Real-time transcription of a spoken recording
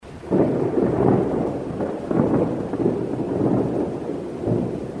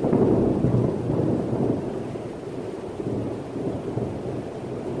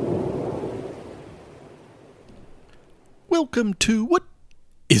Welcome to What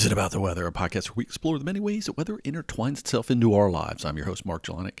Is It About the Weather, a podcast where we explore the many ways that weather intertwines itself into our lives. I'm your host, Mark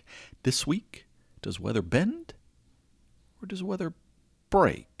Jelonic. This week, does weather bend or does weather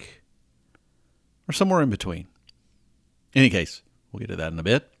break? Or somewhere in between? In any case, we'll get to that in a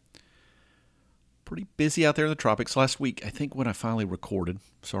bit. Pretty busy out there in the tropics. Last week, I think when I finally recorded,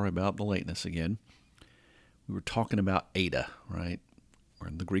 sorry about the lateness again, we were talking about Eta, right? We're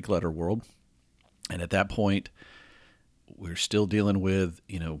in the Greek letter world. And at that point, we're still dealing with,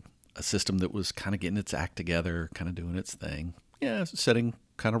 a system that was kind of getting its act together, kind of doing its thing. Yeah, setting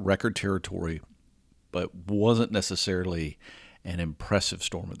kind of record territory, but wasn't necessarily an impressive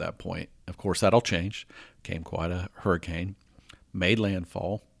storm at that point. Of course, that all changed. Came quite a hurricane, made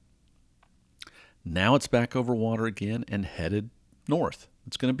landfall. Now it's back over water again and headed north.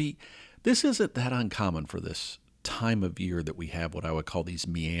 This isn't that uncommon for this time of year that we have what I would call these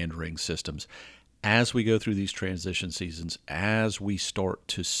meandering systems. As we go through these transition seasons, as we start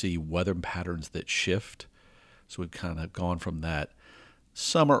to see weather patterns that shift, so we've kind of gone from that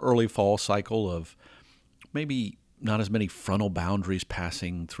summer, early fall cycle of maybe not as many frontal boundaries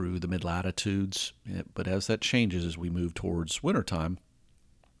passing through the mid-latitudes, but as that changes as we move towards wintertime,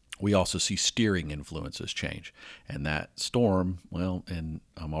 we also see steering influences change. And that storm, and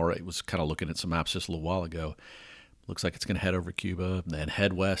was kind of looking at some maps just a little while ago, looks like it's going to head over Cuba, then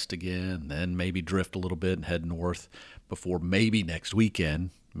head west again, then maybe drift a little bit and head north before maybe next weekend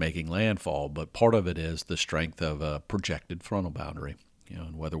making landfall. But part of it is the strength of a projected frontal boundary,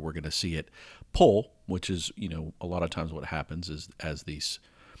 and whether we're going to see it pull, which is, a lot of times what happens is as these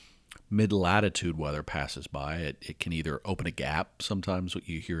mid-latitude weather passes by, it can either open a gap. Sometimes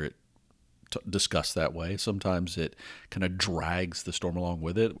you hear it discussed that way. Sometimes it kind of drags the storm along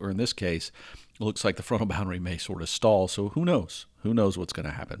with it, or in this case, it looks like the frontal boundary may sort of stall. So who knows? Who knows what's going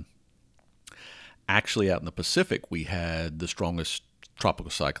to happen? Actually, out in the Pacific, we had the strongest tropical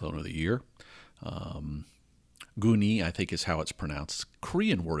cyclone of the year. Guni, I think is how it's pronounced.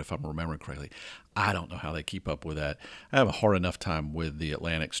 Korean word, if I'm remembering correctly. I don't know how they keep up with that. I have a hard enough time with the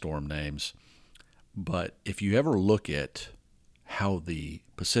Atlantic storm names. But if you ever look at how the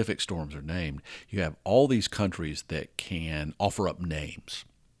Pacific storms are named, you have all these countries that can offer up names.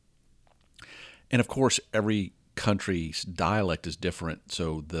 And of course, every country's dialect is different,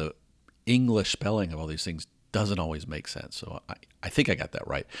 so the English spelling of all these things doesn't always make sense. So I think I got that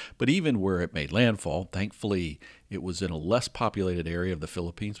right. But even where it made landfall, thankfully, it was in a less populated area of the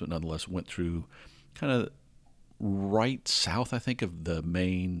Philippines, but nonetheless went through kind of right south, I think, of the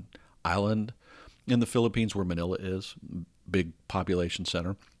main island in the Philippines where Manila is, big population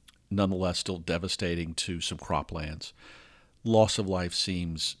center. Nonetheless, still devastating to some croplands. Loss of life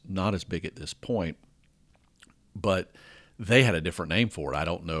seems not as big at this point, but they had a different name for it. I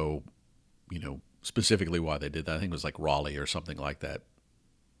don't know, specifically why they did that. I think it was like Raleigh or something like that.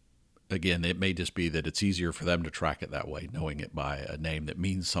 Again, it may just be that it's easier for them to track it that way, knowing it by a name that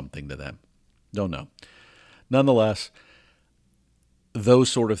means something to them. Don't know. Nonetheless, those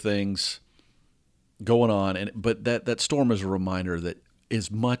sort of things going on, but that storm is a reminder that as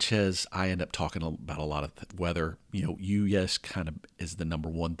much as I end up talking about a lot of weather, U.S. kind of is the number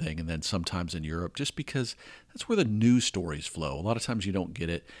one thing, and then sometimes in Europe, just because that's where the news stories flow. A lot of times you don't get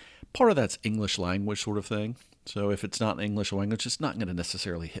it. Part of that's English language sort of thing. So if it's not English language, it's not going to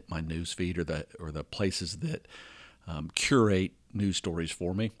necessarily hit my news feed or the places that curate news stories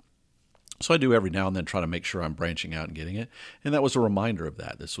for me. So I do every now and then try to make sure I'm branching out and getting it. And that was a reminder of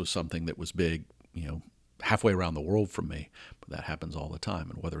that. This was something that was big, halfway around the world from me, but that happens all the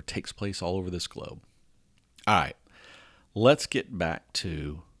time, and weather takes place all over this globe. All right, let's get back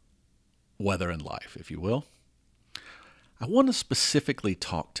to weather and life, if you will. I want to specifically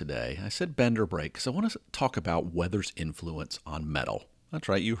talk today, I said bend or break, because I want to talk about weather's influence on metal. That's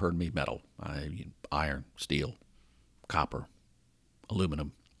right, you heard me, metal. Iron, steel, copper,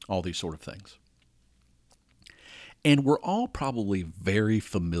 aluminum, all these sort of things. And we're all probably very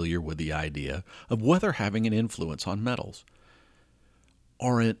familiar with the idea of weather having an influence on metals.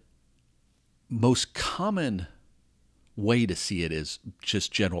 Our most common way to see it is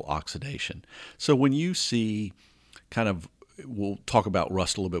just general oxidation. So when you see we'll talk about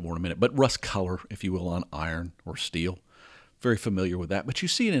rust a little bit more in a minute, but rust color, if you will, on iron or steel, very familiar with that. But you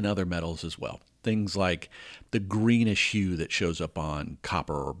see it in other metals as well. Things like the greenish hue that shows up on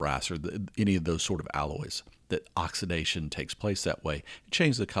copper or brass or any of those sort of alloys. That oxidation takes place that way. It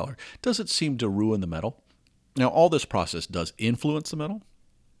changes the color. Does it seem to ruin the metal? Now, all this process does influence the metal,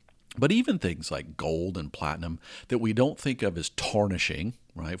 but even things like gold and platinum that we don't think of as tarnishing,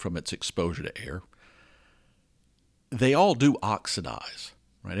 right, from its exposure to air, they all do oxidize.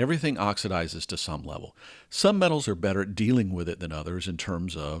 right? Everything oxidizes to some level. Some metals are better at dealing with it than others in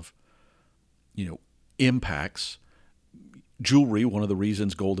terms of, impacts. Jewelry, one of the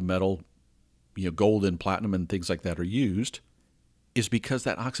reasons gold and metal, gold and platinum and things like that are used is because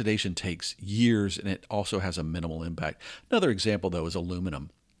that oxidation takes years and it also has a minimal impact. Another example, though, is aluminum.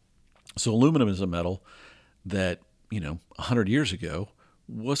 So aluminum is a metal that, 100 years ago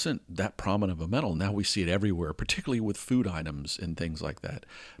wasn't that prominent of a metal. Now we see it everywhere, particularly with food items and things like that,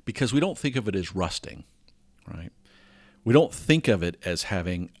 because we don't think of it as rusting, right? We don't think of it as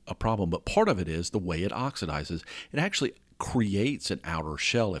having a problem, but part of it is the way it oxidizes. It actually creates an outer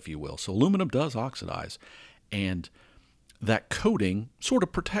shell, if you will. So aluminum does oxidize, and that coating sort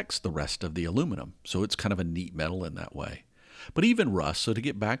of protects the rest of the aluminum. So it's kind of a neat metal in that way. But even rust, so to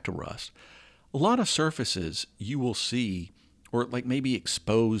get back to rust, a lot of surfaces you will see, or like maybe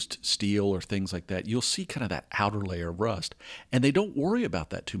exposed steel or things like that, you'll see kind of that outer layer of rust. And they don't worry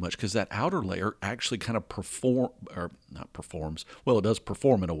about that too much because that outer layer actually kind of it does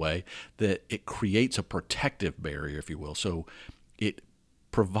perform in a way that it creates a protective barrier, if you will. So it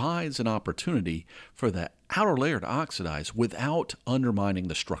provides an opportunity for that outer layer to oxidize without undermining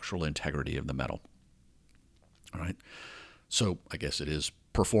the structural integrity of the metal. All right. So I guess it is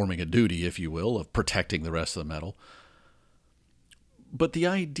performing a duty, if you will, of protecting the rest of the metal. But the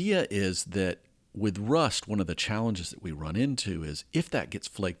idea is that with rust, one of the challenges that we run into is if that gets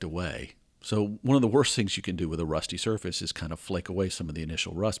flaked away. So one of the worst things you can do with a rusty surface is kind of flake away some of the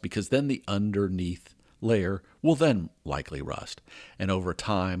initial rust, because then the underneath layer will then likely rust. And over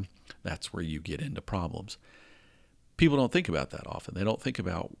time, that's where you get into problems. People don't think about that often. They don't think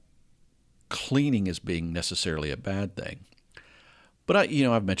about cleaning as being necessarily a bad thing. But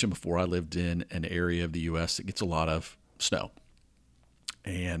I've mentioned before, I lived in an area of the U.S. that gets a lot of snow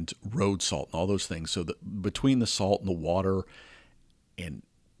and road salt and all those things. So between the salt and the water and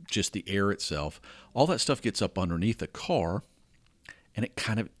just the air itself, all that stuff gets up underneath the car and it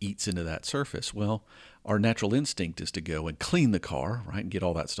kind of eats into that surface. Well, our natural instinct is to go and clean the car, right, and get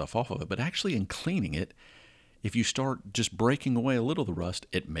all that stuff off of it. But actually in cleaning it, if you start just breaking away a little of the rust,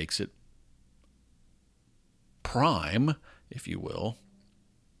 it makes it prime, if you will,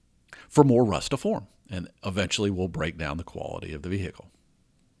 for more rust to form, and eventually will break down the quality of the vehicle.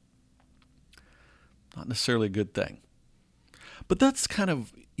 Not necessarily a good thing. But that's kind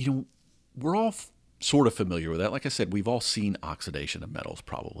of, we're all sort of familiar with that. Like I said, we've all seen oxidation of metals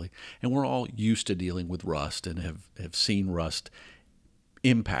probably, and we're all used to dealing with rust and have seen rust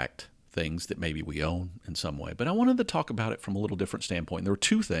impact things that maybe we own in some way. But I wanted to talk about it from a little different standpoint. There were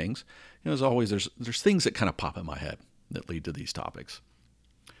two things. As always, there's things that kind of pop in my head that lead to these topics.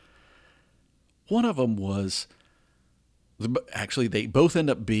 One of them was, actually, they both end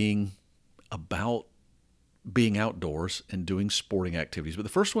up being about being outdoors and doing sporting activities. But the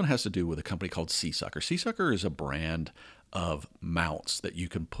first one has to do with a company called Seasucker. Seasucker is a brand of mounts that you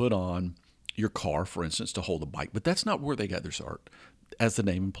can put on your car, for instance, to hold a bike. But that's not where they got their start. As the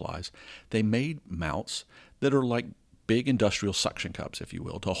name implies, they made mounts that are like big industrial suction cups, if you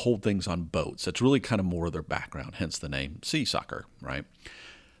will, to hold things on boats. That's really kind of more of their background, hence the name Seasucker, right?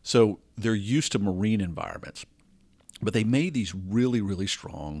 So they're used to marine environments. But they made these really, really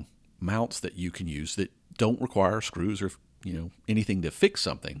strong mounts that you can use that don't require screws or anything to fix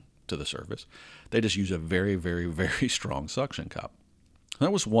something to the surface. They just use a very, very, very strong suction cup.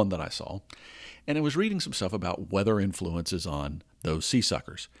 That was one that I saw. And I was reading some stuff about weather influences on those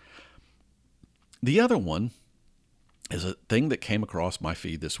Seasuckers. The other one is a thing that came across my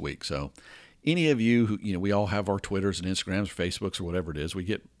feed this week. So any of you who, we all have our Twitters and Instagrams, or Facebooks, or whatever it is. We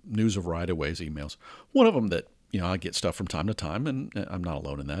get news of variety of ways, emails. One of them that, I get stuff from time to time, and I'm not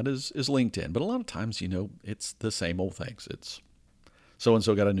alone in that, is LinkedIn. But a lot of times, it's the same old things. It's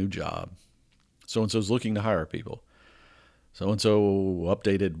so-and-so got a new job. So-and-so's looking to hire people. So-and-so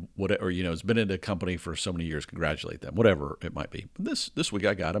updated whatever, has been in a company for so many years. Congratulate them, whatever it might be. But this week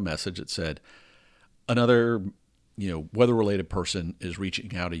I got a message that said another, weather-related person is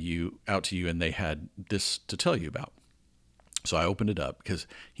reaching out to you, and they had this to tell you about. So I opened it up because,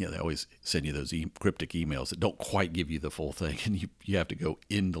 they always send you those cryptic emails that don't quite give you the full thing, and you have to go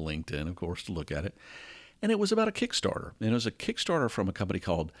into LinkedIn, of course, to look at it. And it was about a Kickstarter. And it was a Kickstarter from a company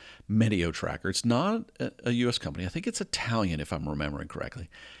called Meteo Tracker. It's not a U.S. company. I think it's Italian, if I'm remembering correctly.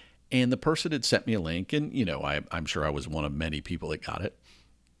 And the person had sent me a link, and, I'm sure I was one of many people that got it,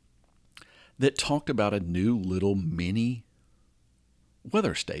 that talked about a new little mini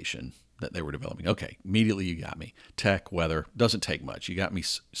weather station that they were developing. Okay, immediately you got me. Tech, weather, doesn't take much. You got me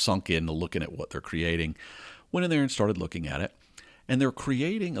sunk into looking at what they're creating. Went in there and started looking at it. And they're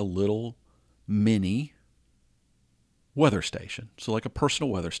creating a little mini weather station. So like a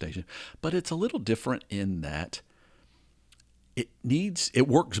personal weather station. But it's a little different in that it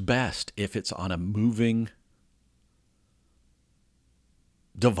works best if it's on a moving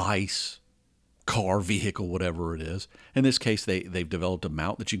device, car, vehicle, whatever it is. In this case, they've developed a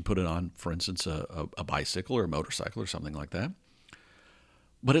mount that you can put it on, for instance, a bicycle or a motorcycle or something like that.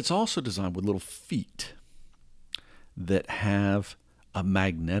 But it's also designed with little feet that have a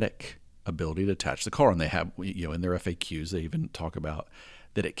magnetic ability to attach the car. And they have, in their FAQs, they even talk about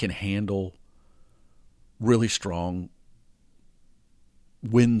that it can handle really strong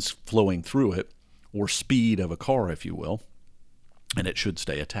winds flowing through it, or speed of a car, if you will, and it should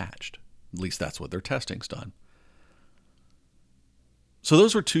stay attached. At least that's what their testing's done. So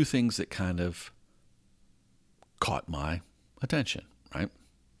those were two things that kind of caught my attention, right?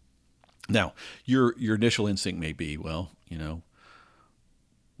 Now, your initial instinct may be, well,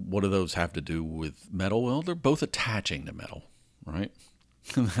 what do those have to do with metal? Well, they're both attaching to metal, right?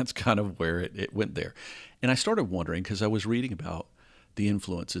 And that's kind of where it went there. And I started wondering, because I was reading about the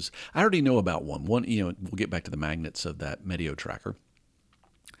influences. I already know about one. We'll get back to the magnets of that Medio tracker.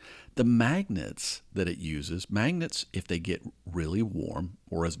 The magnets that it uses, if they get really warm,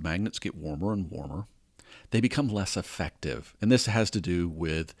 or as magnets get warmer and warmer, they become less effective. And this has to do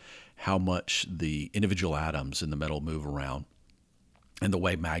with how much the individual atoms in the metal move around and the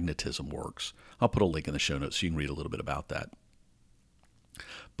way magnetism works. I'll put a link in the show notes so you can read a little bit about that.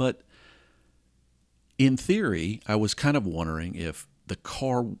 But in theory, I was kind of wondering if the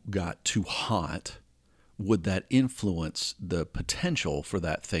car got too hot, would that influence the potential for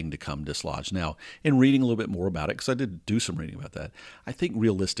that thing to come dislodged? Now, in reading a little bit more about it, because I did do some reading about that, I think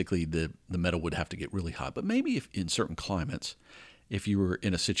realistically the metal would have to get really hot. But maybe if in certain climates, if you were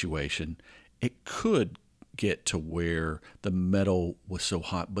in a situation, it could get to where the metal was so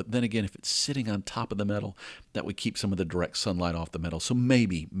hot. But then again, if it's sitting on top of the metal, that would keep some of the direct sunlight off the metal. So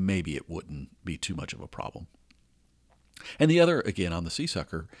maybe it wouldn't be too much of a problem. And the other, again, on the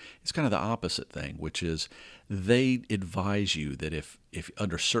Seasucker, is kind of the opposite thing, which is they advise you that if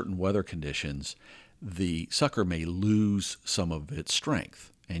under certain weather conditions, the sucker may lose some of its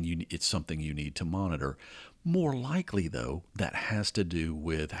strength, and it's something you need to monitor. More likely, though, that has to do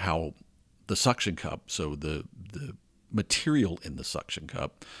with how the suction cup, so the material in the suction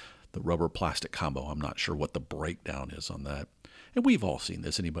cup, the rubber plastic combo, I'm not sure what the breakdown is on that. And we've all seen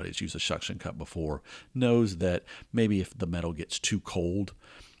this. Anybody that's used a suction cup before knows that maybe if the metal gets too cold,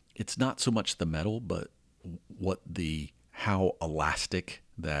 it's not so much the metal, but how elastic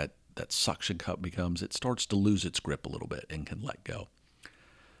that suction cup becomes. It starts to lose its grip a little bit and can let go.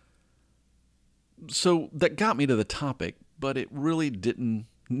 So that got me to the topic, but it really didn't.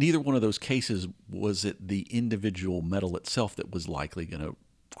 Neither one of those cases was it the individual metal itself that was likely going to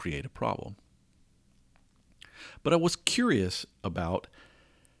create a problem. But I was curious about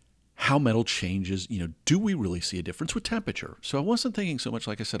how metal changes. Do we really see a difference with temperature? So I wasn't thinking so much,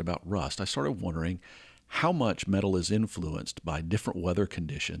 like I said, about rust. I started wondering how much metal is influenced by different weather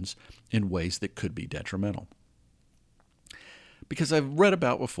conditions in ways that could be detrimental. Because I've read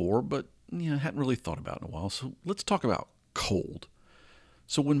about before, but hadn't really thought about it in a while. So let's talk about cold.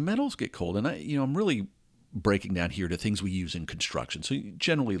 So when metals get cold, and I'm really breaking down here to things we use in construction. So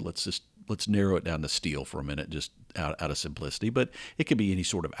generally, let's narrow it down to steel for a minute, just out of simplicity. But it could be any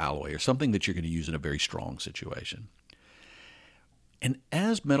sort of alloy or something that you're going to use in a very strong situation. And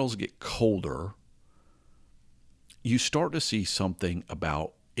as metals get colder, you start to see something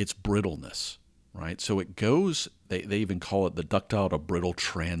about its brittleness, right? So it goes, they even call it the ductile to brittle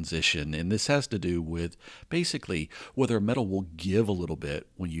transition. And this has to do with basically whether a metal will give a little bit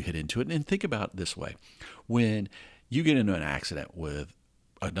when you hit into it. And think about it this way. When you get into an accident with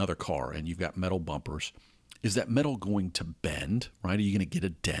another car and you've got metal bumpers, is that metal going to bend, right? Are you going to get a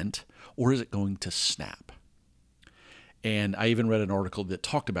dent, or is it going to snap? And I even read an article that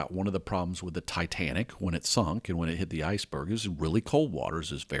talked about one of the problems with the Titanic when it sunk and when it hit the iceberg. It was really cold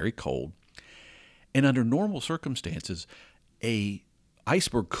waters. It was very cold. And under normal circumstances, a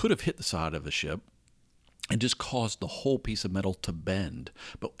iceberg could have hit the side of the ship and just caused the whole piece of metal to bend.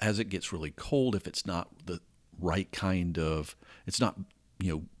 But as it gets really cold, if it's not the right kind of, it's not,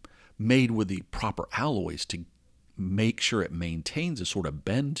 made with the proper alloys to make sure it maintains a sort of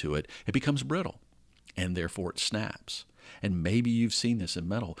bend to it, it becomes brittle, and therefore it snaps. And maybe you've seen this in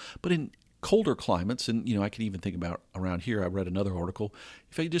metal, but in colder climates, and I can even think about around here, I read another article,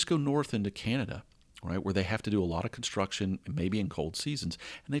 if I just go north into Canada, right, where they have to do a lot of construction, maybe in cold seasons,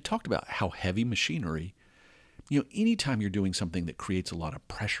 and they talked about how heavy machinery, anytime you're doing something that creates a lot of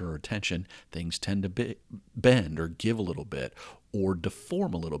pressure or tension, things tend to bend or give a little bit or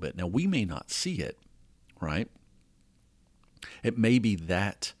deform a little bit. Now, we may not see it, right? It may be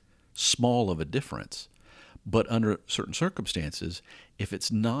that small of a difference, but under certain circumstances, if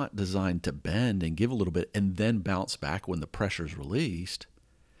it's not designed to bend and give a little bit and then bounce back when the pressure is released,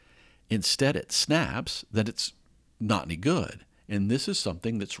 instead it snaps, then it's not any good. And this is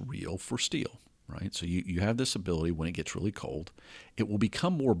something that's real for steel, right? So you have this ability when it gets really cold, it will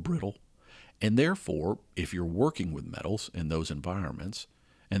become more brittle. And therefore, if you're working with metals in those environments,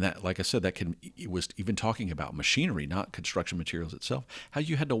 and that, like I said, it was even talking about machinery, not construction materials itself, how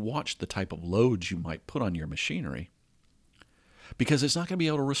you had to watch the type of loads you might put on your machinery because it's not going to be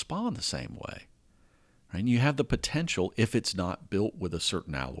able to respond the same way. Right? And you have the potential, if it's not built with a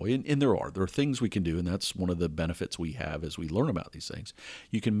certain alloy, and there are things we can do, and that's one of the benefits we have as we learn about these things.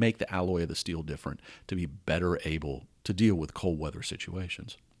 You can make the alloy of the steel different to be better able to deal with cold weather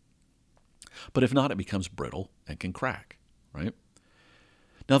situations. But if not, it becomes brittle and can crack, right?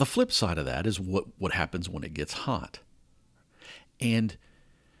 Now, the flip side of that is what happens when it gets hot. And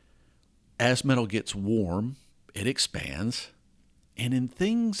as metal gets warm, it expands. And in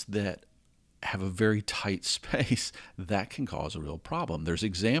things that have a very tight space, that can cause a real problem. There's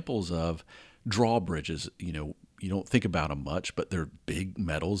examples of drawbridges. You don't think about them much, but they're big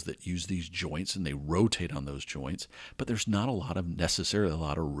metals that use these joints and they rotate on those joints, but there's not necessarily a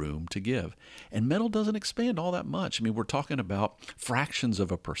lot of room to give. And metal doesn't expand all that much. I mean, we're talking about fractions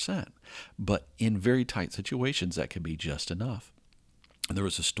of a percent, but in very tight situations, that can be just enough. And there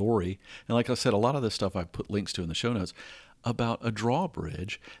was a story, and like I said, a lot of this stuff I put links to in the show notes, about a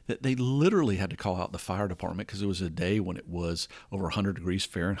drawbridge that they literally had to call out the fire department because it was a day when it was over 100 degrees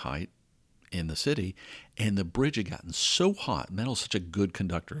Fahrenheit in the city, and the bridge had gotten so hot. Metal is such a good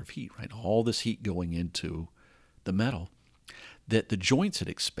conductor of heat, right? All this heat going into the metal that the joints had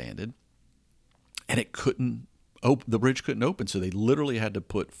expanded, and the bridge couldn't open. So they literally had to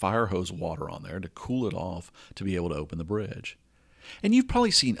put fire hose water on there to cool it off to be able to open the bridge. And you've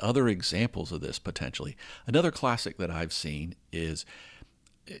probably seen other examples of this potentially. Another classic that I've seen is,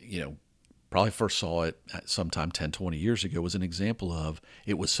 probably first saw it sometime 10, 20 years ago, was an example of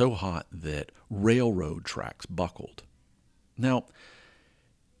it was so hot that railroad tracks buckled. Now,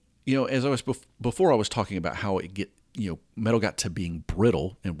 as I was before, I was talking about how metal got to being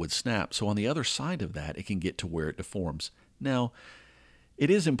brittle and would snap. So on the other side of that, it can get to where it deforms. Now, it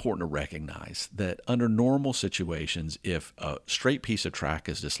is important to recognize that under normal situations, if a straight piece of track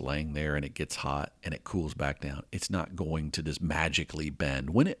is just laying there and it gets hot and it cools back down, it's not going to just magically bend.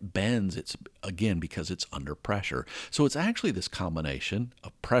 When it bends, it's again because it's under pressure. So it's actually this combination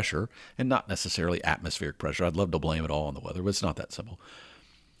of pressure and not necessarily atmospheric pressure. I'd love to blame it all on the weather, but it's not that simple.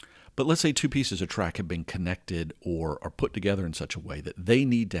 But let's say two pieces of track have been connected or are put together in such a way that they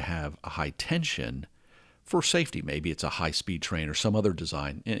need to have a high tension for safety. Maybe it's a high-speed train or some other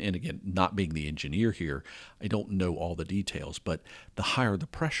design. And again, not being the engineer here, I don't know all the details, but the higher the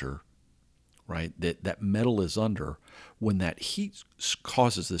pressure, right, that metal is under, when that heat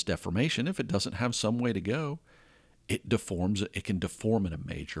causes this deformation, if it doesn't have some way to go, it deforms. It can deform in a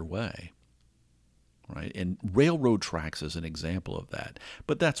major way, right? And railroad tracks is an example of that.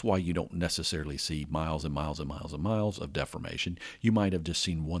 But that's why you don't necessarily see miles and miles and miles and miles of deformation. You might have just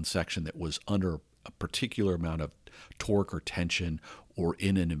seen one section that was under a particular amount of torque or tension, or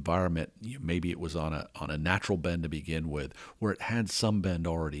in an environment, maybe it was on a natural bend to begin with, where it had some bend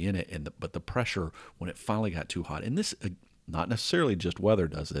already in it, but the pressure, when it finally got too hot, and this, not necessarily just weather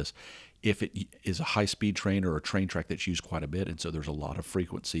does this, if it is a high-speed train or a train track that's used quite a bit, and so there's a lot of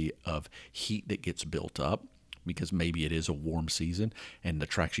frequency of heat that gets built up, because maybe it is a warm season and the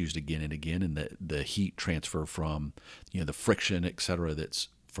track's used again and again, and the heat transfer from the friction, et cetera, that's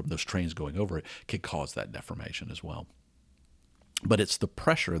from those trains going over it can cause that deformation as well. But it's the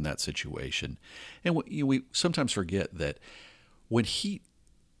pressure in that situation. And we sometimes forget that when heat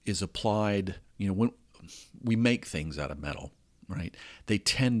is applied, when we make things out of metal, right, they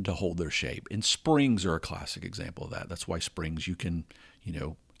tend to hold their shape. And springs are a classic example of that. That's why springs, you can,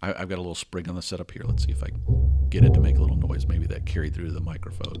 I've got a little spring on the setup here. Let's see if I can get it to make a little noise. Maybe that carried through to the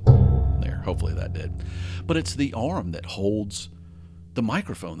microphone there. Hopefully that did. But it's the arm that holds the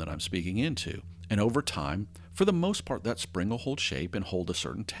microphone that I'm speaking into. And over time, for the most part, that spring will hold shape and hold a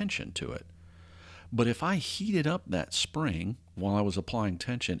certain tension to it. But if I heated up that spring while I was applying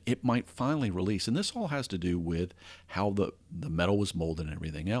tension, it might finally release. And this all has to do with how the metal was molded and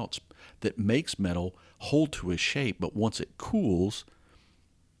everything else that makes metal hold to a shape. But once it cools,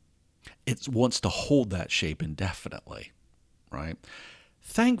 it wants to hold that shape indefinitely, right?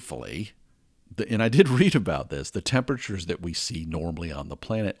 Thankfully, and I did read about this, the temperatures that we see normally on the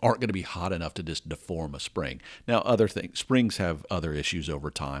planet aren't going to be hot enough to just deform a spring. Now, springs have other issues over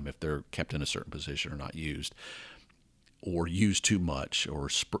time if they're kept in a certain position or not used. or use too much, or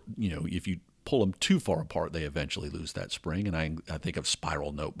if you pull them too far apart, they eventually lose that spring. And I think of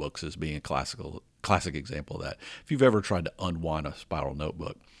spiral notebooks as being a classic example of that. If you've ever tried to unwind a spiral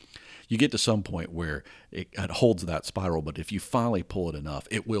notebook, you get to some point where it holds that spiral, but if you finally pull it enough,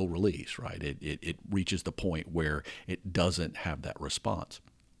 it will release, right? It reaches the point where it doesn't have that response.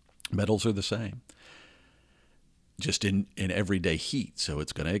 Metals are the same, just in everyday heat. So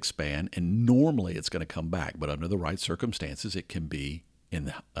it's going to expand, and normally it's going to come back, but under the right circumstances, it can be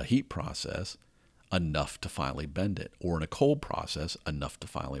in a heat process enough to finally bend it, or in a cold process enough to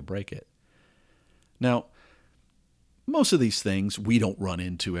finally break it. Now, most of these things we don't run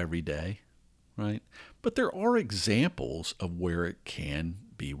into every day, right? But there are examples of where it can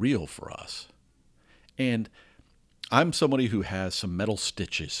be real for us. And I'm somebody who has some metal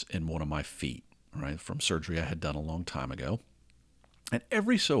stitches in one of my feet, right, from surgery I had done a long time ago. And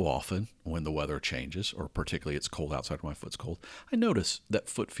every so often, when the weather changes, or particularly it's cold outside, my foot's cold, I notice that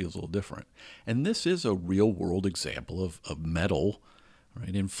foot feels a little different. And this is a real-world example of metal,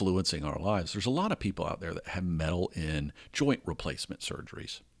 right, influencing our lives. There's a lot of people out there that have metal in joint replacement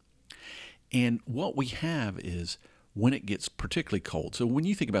surgeries. And what we have is when it gets particularly cold, so when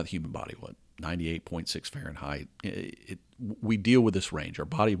you think about the human body, 98.6 Fahrenheit, we deal with this range. Our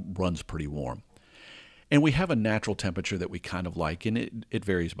body runs pretty warm. And we have a natural temperature that we kind of like, and it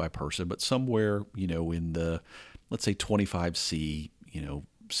varies by person, but somewhere, in the, let's say 25 C,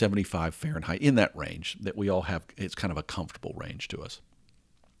 75 Fahrenheit, in that range that we all have, it's kind of a comfortable range to us.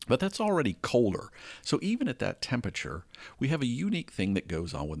 But that's already colder. So even at that temperature, we have a unique thing that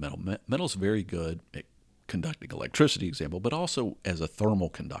goes on with metal. Metal's very good at conducting electricity, example, but also as a thermal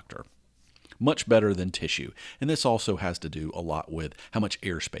conductor. Much better than tissue. And this also has to do a lot with how much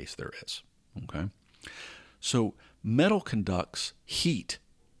airspace there is. Okay? So metal conducts heat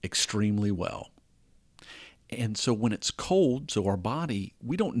extremely well. And so when it's cold, so our body,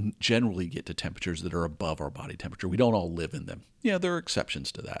 we don't generally get to temperatures that are above our body temperature. We don't all live in them. Yeah, there are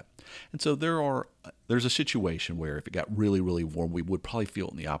exceptions to that. And so there's a situation where if it got really, really warm, we would probably feel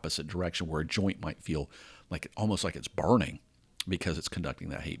it in the opposite direction, where a joint might feel almost like it's burning because it's conducting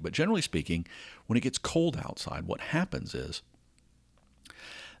that heat. But generally speaking, when it gets cold outside, what happens is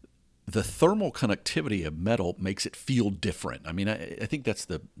the thermal conductivity of metal makes it feel different. I mean, I think that's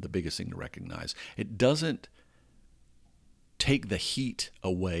the biggest thing to recognize. It doesn't take the heat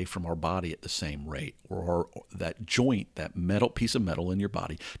away from our body at the same rate, or that joint, that metal piece of metal in your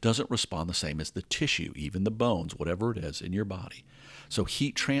body doesn't respond the same as the tissue, even the bones, whatever it is in your body. So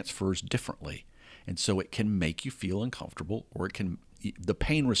heat transfers differently, and so it can make you feel uncomfortable, or the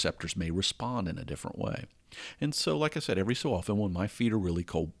pain receptors may respond in a different way. And so, like I said, every so often when my feet are really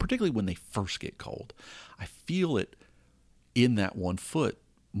cold, particularly when they first get cold, I feel it in that one foot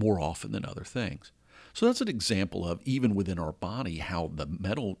more often than other things. So that's an example of, even within our body, how the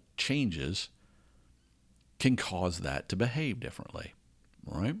metal changes can cause that to behave differently,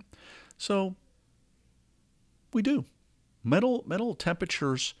 right? So we do. Metal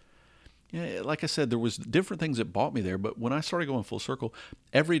temperatures, like I said, there was different things that brought me there, but when I started going full circle,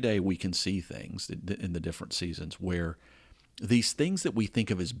 every day we can see things in the different seasons where these things that we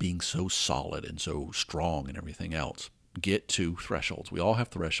think of as being so solid and so strong and everything else get to thresholds. We all have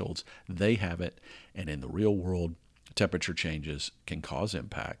thresholds. They have it. And in the real world, temperature changes can cause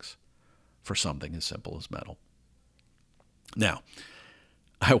impacts for something as simple as metal. Now,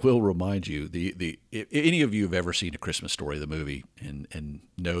 I will remind you, if any of you have ever seen A Christmas Story, the movie, and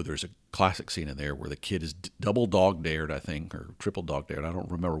know there's a classic scene in there where the kid is double dog dared, I think, or triple dog dared, I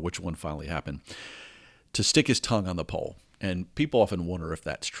don't remember which one finally happened, to stick his tongue on the pole. And people often wonder if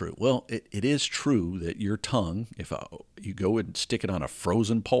that's true. Well, it is true that your tongue, if you go and stick it on a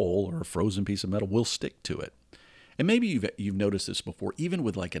frozen pole or a frozen piece of metal, will stick to it. And maybe you've noticed this before, even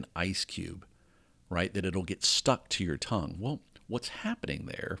with like an ice cube, right, that it'll get stuck to your tongue. Well, what's happening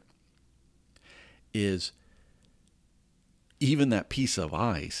there is even that piece of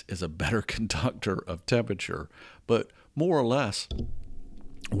ice is a better conductor of temperature. But more or less,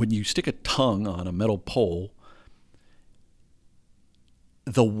 when you stick a tongue on a metal pole,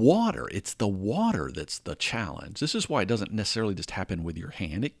 it's the water that's the challenge. This is why it doesn't necessarily just happen with your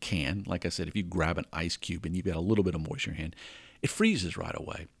hand. It can, like I said, if you grab an ice cube and you've got a little bit of moisture in your hand, it freezes right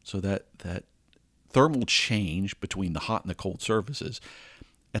away. So that thermal change between the hot and the cold surfaces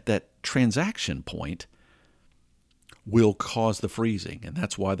at that transaction point will cause the freezing, and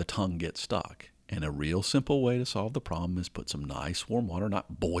that's why the tongue gets stuck. And a real simple way to solve the problem is put some nice warm water,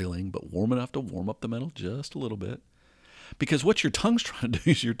 not boiling, but warm enough to warm up the metal just a little bit. Because what your tongue's trying to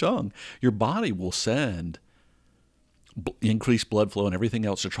do is your body will send increased blood flow and everything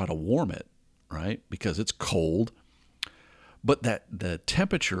else to try to warm it, right? Because it's cold. But that the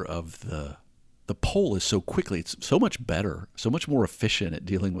temperature of the pole is so quickly, it's so much better, so much more efficient at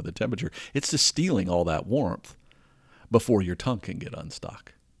dealing with the temperature. It's just stealing all that warmth before your tongue can get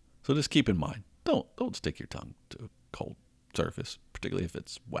unstuck. So just keep in mind, don't stick your tongue to a cold surface, particularly if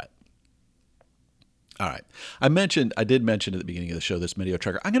it's wet. All right. I did mention at the beginning of the show this Meteo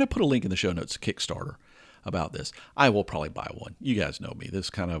Tracker. I'm going to put a link in the show notes to Kickstarter about this. I will probably buy one. You guys know me. This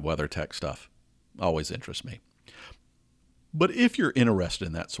kind of weather tech stuff always interests me. But if you're interested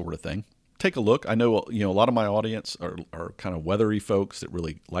in that sort of thing, take a look. I know, a lot of my audience are kind of weathery folks that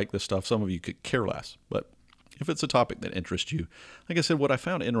really like this stuff. Some of you could care less, but if it's a topic that interests you, like I said, what I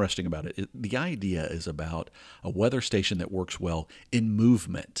found interesting about it, the idea is about a weather station that works well in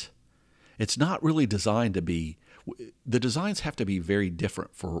movement. It's not really designed to be, the designs have to be very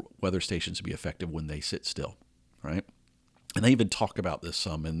different for weather stations to be effective when they sit still, right? And they even talk about this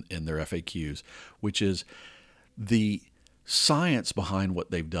some in their FAQs, which is the science behind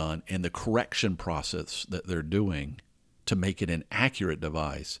what they've done and the correction process that they're doing to make it an accurate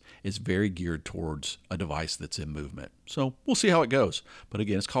device is very geared towards a device that's in movement. So we'll see how it goes. But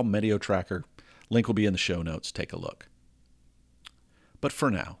again, it's called Meteo Tracker. Link will be in the show notes. Take a look. But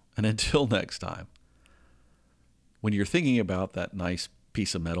for now, and until next time, when you're thinking about that nice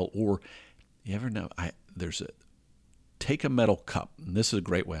piece of metal, or you ever know, take a metal cup, and this is a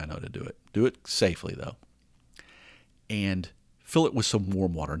great way I know to do it. Do it safely though, and fill it with some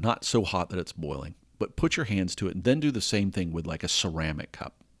warm water, not so hot that it's boiling, but put your hands to it, and then do the same thing with like a ceramic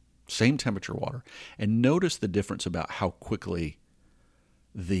cup, same temperature water, and notice the difference about how quickly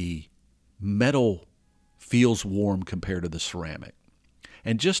the metal feels warm compared to the ceramic.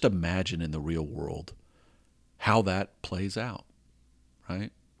 And just imagine in the real world how that plays out,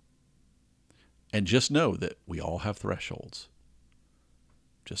 right? And just know that we all have thresholds.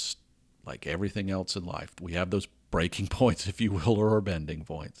 Just like everything else in life, we have those breaking points, if you will, or bending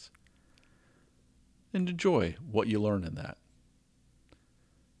points. And enjoy what you learn in that.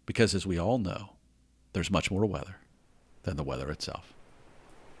 Because as we all know, there's much more weather than the weather itself.